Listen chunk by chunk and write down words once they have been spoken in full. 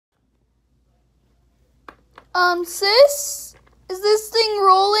Sis? Is this thing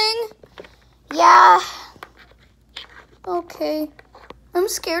rolling? Yeah. Okay. I'm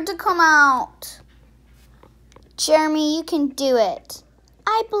scared to come out. Jeremy, you can do it.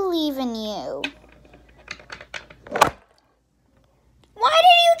 I believe in you. Why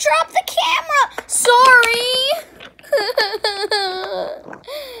did you drop the camera? Sorry.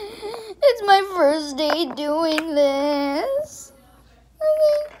 It's my first day doing this.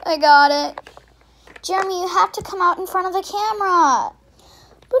 Okay, I got it. Jeremy, you have to come out in front of the camera.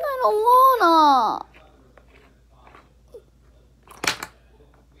 But I don't wanna.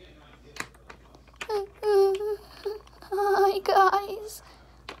 Hi, guys.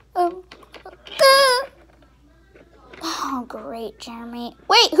 Oh, great, Jeremy.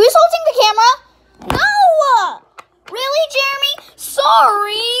 Wait, who's holding the camera? No! Really, Jeremy?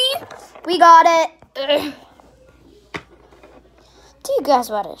 Sorry. We got it. Do you guys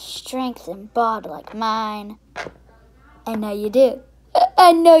want a strengthened bod like mine? I know you do.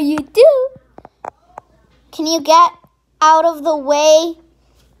 I know you do. Can you get out of the way,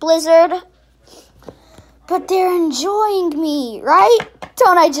 Blizzard? But they're enjoying me, right?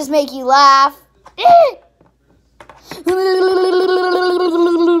 Don't I just make you laugh?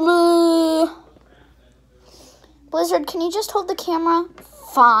 Blizzard, can you just hold the camera?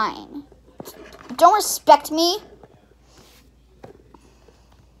 Fine. Don't respect me?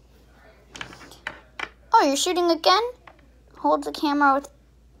 Oh, you're shooting again? Hold the camera with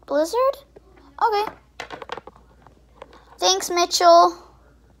Blizzard? Okay. Thanks, Mitchell.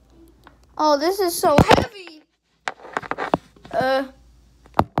 Oh, this is so heavy.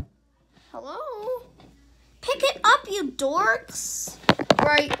 Hello? Pick it up, you dorks.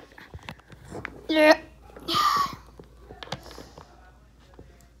 Right. Yeah.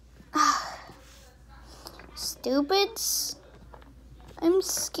 Stupids. I'm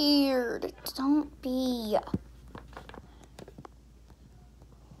scared. Don't be.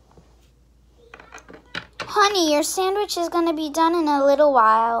 Honey, your sandwich is going to be done in a little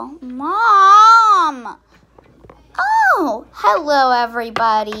while. Mom! Oh, hello,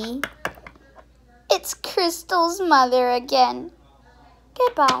 everybody. It's Crystal's mother again.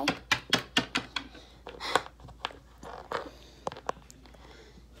 Goodbye.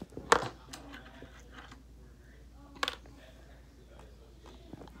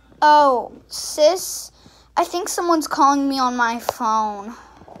 Oh, sis, I think someone's calling me on my phone.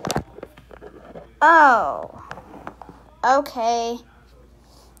 Oh, okay.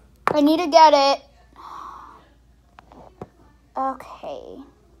 I need to get it. Okay.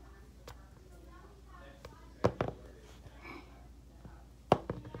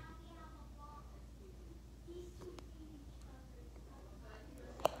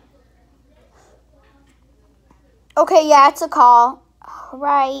 Okay, yeah, it's a call.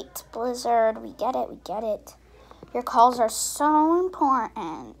 Right, Blizzard, we get it. Your calls are so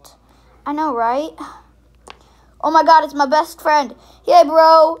important. I know, right? Oh my God, it's my best friend. Yeah,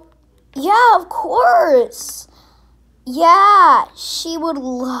 bro. Yeah, of course. Yeah, she would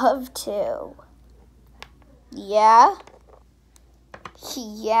love to. Yeah?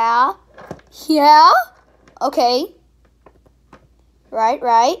 Yeah? Yeah? Okay. Right.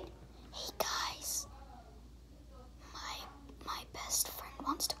 Hey, guys. My best friend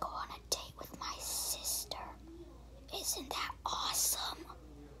wants to go on a date with my sister. Isn't that awesome?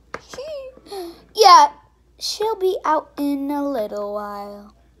 Yeah, she'll be out in a little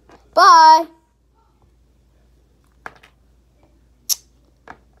while. Bye.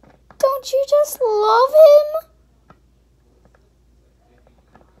 Don't you just love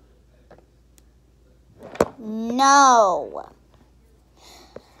him? No.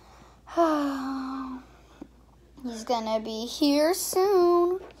 He's gonna be here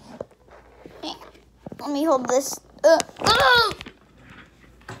soon. Let me hold this.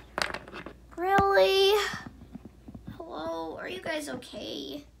 Really? Hello? Are you guys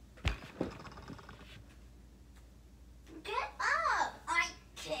okay? Get up! I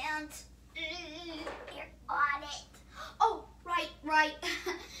can't. You're on it. Oh, right.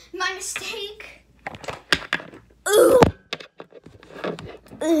 My mistake.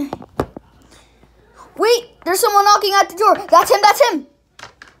 Wait, there's someone knocking at the door. That's him.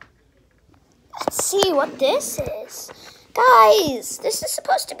 Let's see what this is. Guys, this is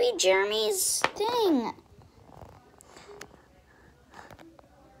supposed to be Jeremy's thing.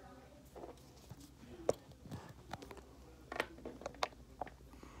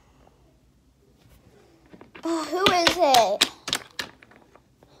 Who is it?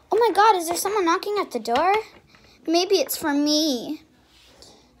 Oh my God, is there someone knocking at the door? Maybe it's for me.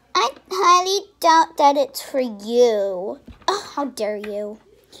 I highly doubt that it's for you. Oh, how dare you.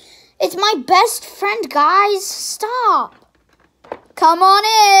 It's my best friend, guys. Stop. Come on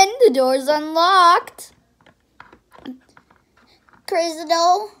in. The door's unlocked.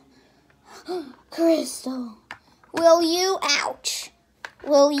 Crystal. Crystal. Will you, ouch.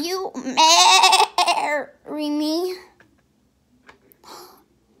 Will you marry me?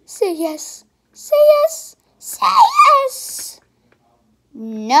 Say yes. Say yes. Say yes.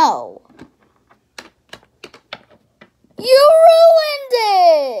 No. You ruined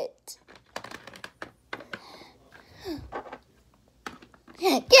it.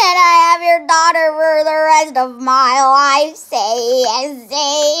 Can I have your daughter for the rest of my life? Say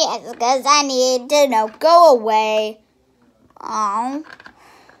yes, because I need to know. Go away. Oh.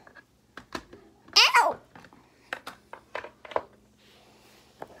 Ow.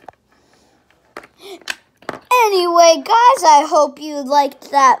 Anyway, guys, I hope you liked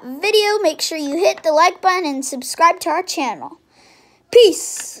that video. Make sure you hit the like button and subscribe to our channel.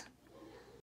 Peace.